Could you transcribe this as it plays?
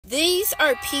These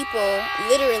are people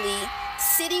literally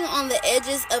sitting on the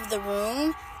edges of the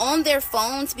room on their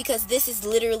phones because this is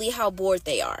literally how bored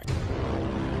they are.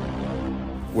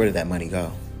 Where did that money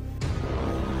go?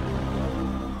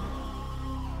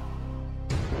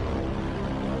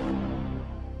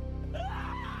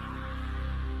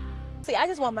 See, I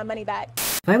just want my money back.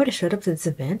 If I would have showed up to this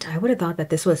event, I would have thought that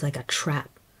this was like a trap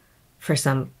for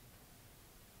some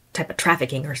type of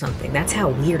trafficking or something. That's how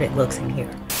weird it looks in here.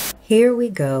 Here we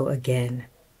go again.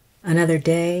 Another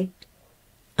day,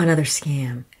 another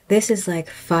scam. This is like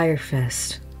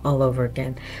Firefest all over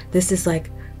again. This is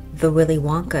like the Willy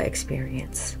Wonka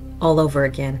experience all over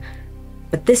again.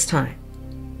 But this time,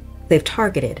 they've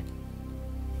targeted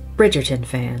Bridgerton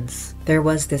fans. There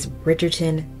was this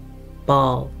Bridgerton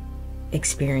Ball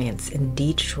experience in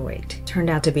Detroit. Turned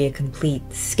out to be a complete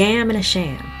scam and a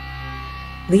sham,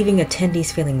 leaving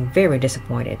attendees feeling very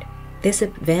disappointed. This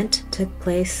event took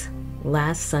place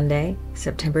last Sunday,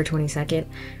 September 22nd.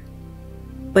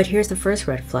 But here's the first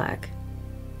red flag.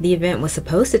 The event was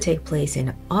supposed to take place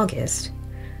in August,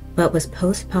 but was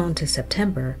postponed to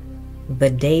September, the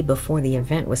day before the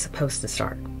event was supposed to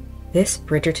start. This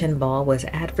Bridgerton Ball was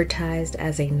advertised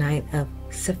as a night of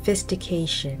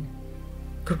sophistication,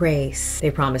 grace.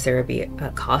 They promised there would be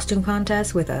a costume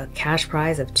contest with a cash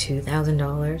prize of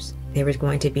 $2,000. There was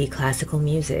going to be classical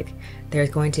music. There's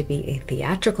going to be a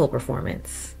theatrical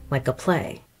performance, like a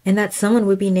play. And that someone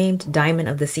would be named Diamond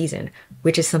of the Season,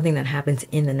 which is something that happens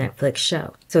in the Netflix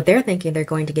show. So they're thinking they're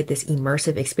going to get this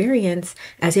immersive experience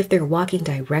as if they're walking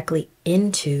directly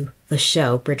into the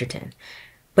show Bridgerton.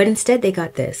 But instead they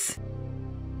got this.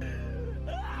 Oh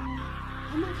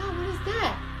my God, what is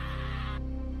that?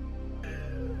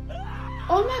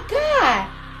 Oh my God,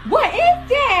 what is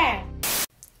that?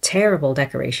 Terrible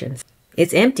decorations.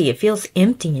 It's empty. It feels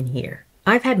empty in here.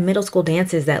 I've had middle school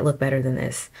dances that look better than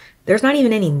this. There's not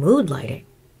even any mood lighting,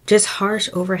 just harsh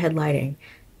overhead lighting.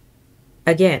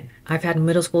 Again, I've had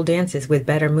middle school dances with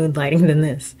better mood lighting than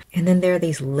this. And then there are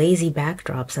these lazy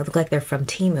backdrops that look like they're from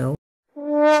Temu.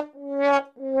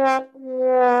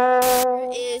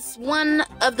 Is one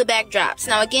of the backdrops.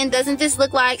 Now again, doesn't this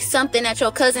look like something that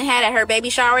your cousin had at her baby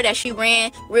shower that she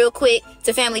ran real quick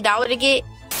to Family Dollar to get?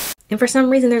 And for some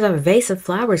reason there's a vase of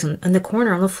flowers in the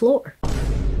corner on the floor.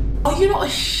 Are you not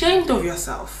ashamed of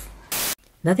yourself?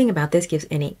 Nothing about this gives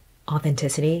any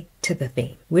authenticity to the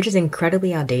theme, which is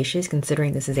incredibly audacious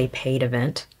considering this is a paid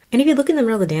event. And if you look in the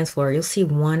middle of the dance floor, you'll see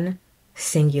one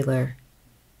singular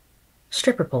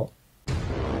stripper pole.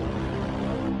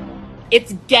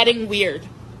 It's getting weird.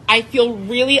 I feel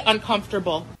really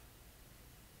uncomfortable.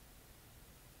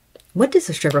 What does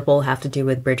the stripper pole have to do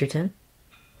with Bridgerton?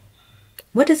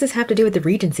 What does this have to do with the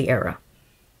Regency era?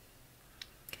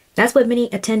 That's what many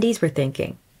attendees were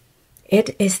thinking.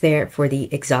 It is there for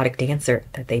the exotic dancer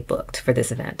that they booked for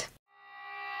this event.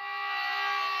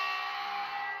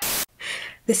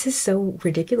 This is so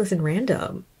ridiculous and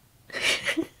random.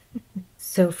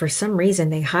 So for some reason,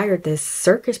 they hired this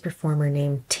circus performer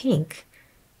named Tink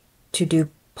to do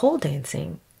pole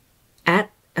dancing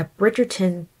at a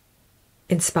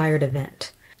Bridgerton-inspired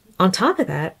event. On top of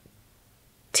that,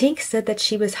 Tink said that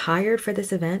she was hired for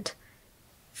this event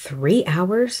 3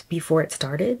 hours before it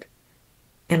started.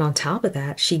 And on top of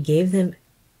that, she gave them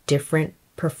different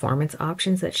performance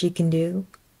options that she can do.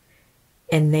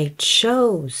 And they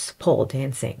chose pole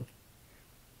dancing.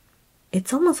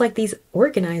 It's almost like these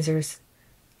organizers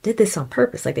did this on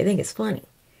purpose, like they think it's funny.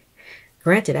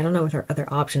 Granted, I don't know what her other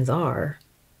options are.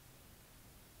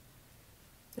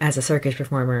 As a circus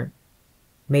performer,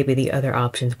 maybe the other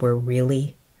options were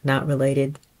really not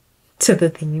related to the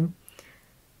theme.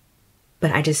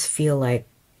 But I just feel like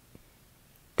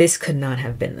this could not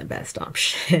have been the best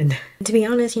option. To be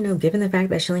honest, you know, given the fact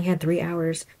that she only had 3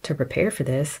 hours to prepare for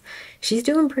this, she's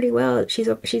doing pretty well. She's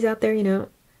out there, you know,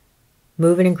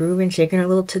 moving and grooving, shaking her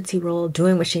little Tootsie Roll,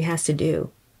 doing what she has to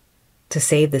do to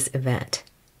save this event.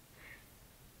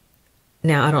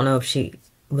 Now, I don't know if she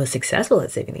was successful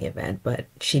at saving the event, but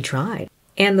she tried.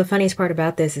 And the funniest part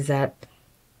about this is that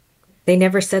they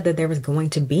never said that there was going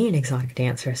to be an exotic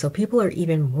dancer, so people are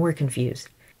even more confused.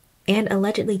 And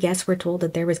allegedly, guests were told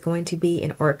that there was going to be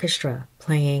an orchestra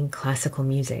playing classical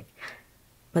music,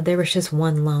 but there was just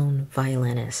one lone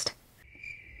violinist.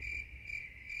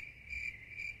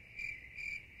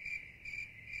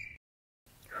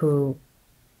 Who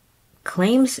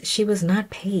claims she was not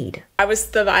paid. I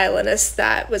was the violinist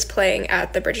that was playing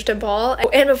at the Bridgerton Ball.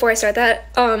 And before I start that,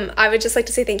 I would just like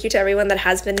to say thank you to everyone that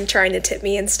has been trying to tip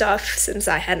me and stuff since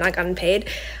I had not gotten paid.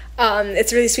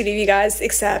 It's really sweet of you guys,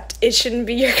 except it shouldn't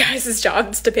be your guys'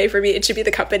 jobs to pay for me. It should be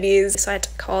the company's. So I had to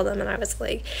call them and I was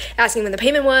like asking when the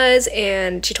payment was,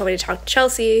 and she told me to talk to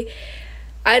Chelsea.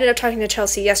 I ended up talking to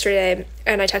Chelsea yesterday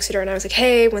and I texted her and I was like,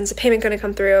 hey, when's the payment gonna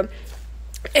come through?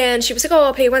 And she was like, oh,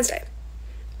 I'll pay you Wednesday.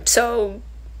 So,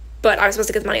 but I was supposed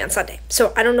to get the money on Sunday.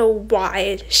 So I don't know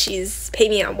why she's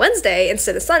paying me on Wednesday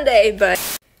instead of Sunday, but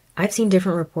I've seen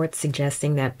different reports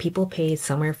suggesting that people paid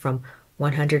somewhere from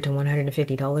 $100 to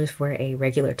 $150 for a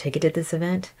regular ticket to this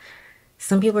event.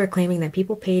 Some people are claiming that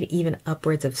people paid even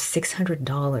upwards of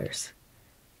 $600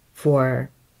 for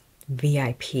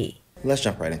VIP. Let's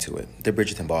jump right into it. The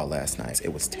Bridgerton Ball last night,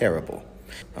 it was terrible.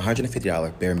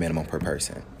 $150 bare minimum per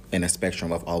person, and a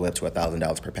spectrum of all the way up to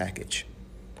 $1,000 per package.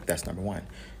 That's number one.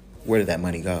 Where did that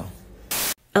money go?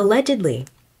 Allegedly,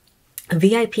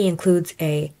 VIP includes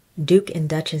a Duke and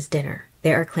Duchess dinner.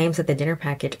 There are claims that the dinner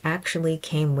package actually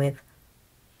came with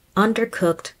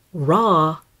undercooked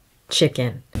raw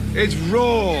chicken. It's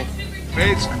raw.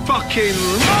 It's fucking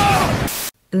raw.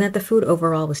 And that the food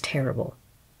overall was terrible.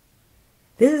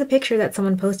 This is a picture that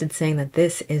someone posted saying that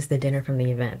this is the dinner from the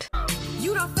event.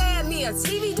 You done fed me a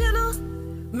TV dinner,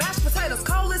 mashed potatoes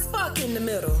cold as fuck in the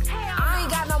middle. I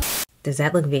ain't got no. Does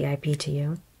that look VIP to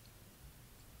you?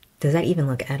 Does that even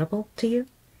look edible to you?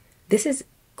 This is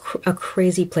a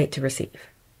crazy plate to receive.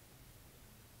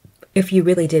 If you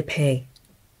really did pay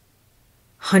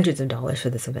hundreds of dollars for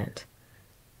this event.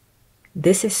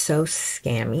 This is so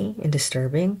scammy and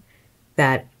disturbing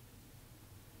that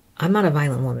I'm not a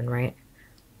violent woman, right?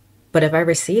 But if I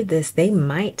receive this, they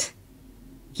might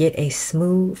get a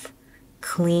smooth,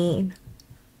 clean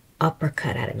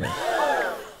uppercut out of me.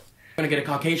 I'm gonna get a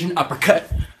Caucasian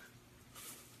uppercut.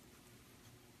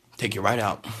 Take you right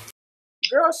out.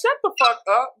 Girl, shut the fuck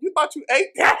up. You thought you ate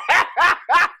that?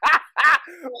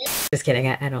 Just kidding.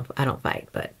 I don't fight,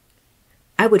 but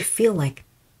I would feel like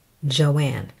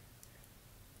Joanne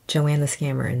the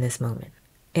scammer in this moment.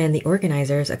 And the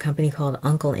organizers, a company called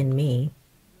Uncle and Me,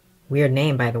 weird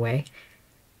name by the way,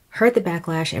 heard the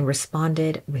backlash and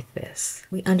responded with this.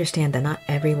 We understand that not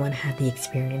everyone had the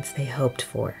experience they hoped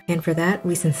for, and for that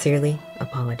we sincerely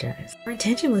apologize. Our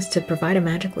intention was to provide a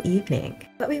magical evening,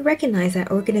 but we recognize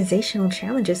that organizational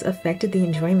challenges affected the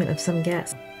enjoyment of some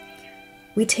guests.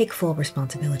 We take full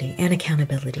responsibility and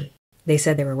accountability. They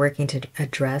said they were working to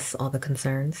address all the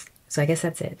concerns, so I guess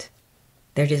that's it.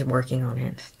 They're just working on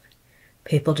it.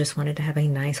 People just wanted to have a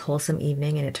nice, wholesome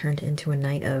evening, and it turned into a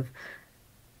night of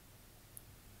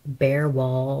bare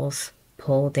walls,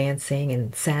 pole dancing,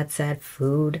 and sad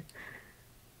food.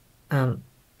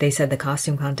 They said the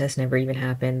costume contest never even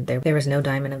happened. There was no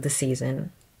diamond of the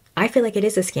season. I feel like it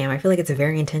is a scam. I feel like it's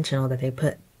very intentional that they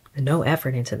put no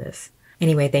effort into this.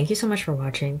 Anyway, thank you so much for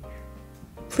watching.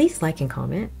 Please like and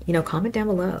comment. Comment down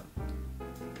below.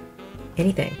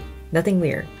 Anything. Nothing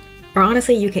weird. Or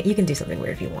honestly, you can do something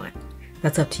weird if you want.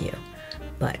 That's up to you.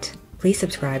 But please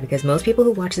subscribe, because most people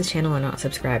who watch this channel are not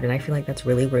subscribed, and I feel like that's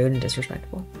really rude and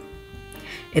disrespectful.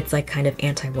 It's like kind of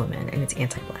anti-woman and it's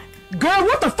anti-black. Girl,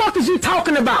 what the fuck is you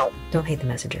talking about? Don't hate the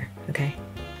messenger, okay?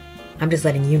 I'm just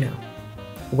letting you know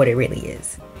what it really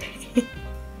is.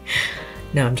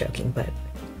 No, I'm joking, but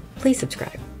please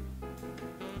subscribe.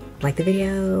 Like the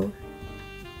video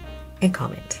and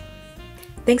comment.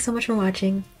 Thanks so much for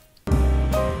watching.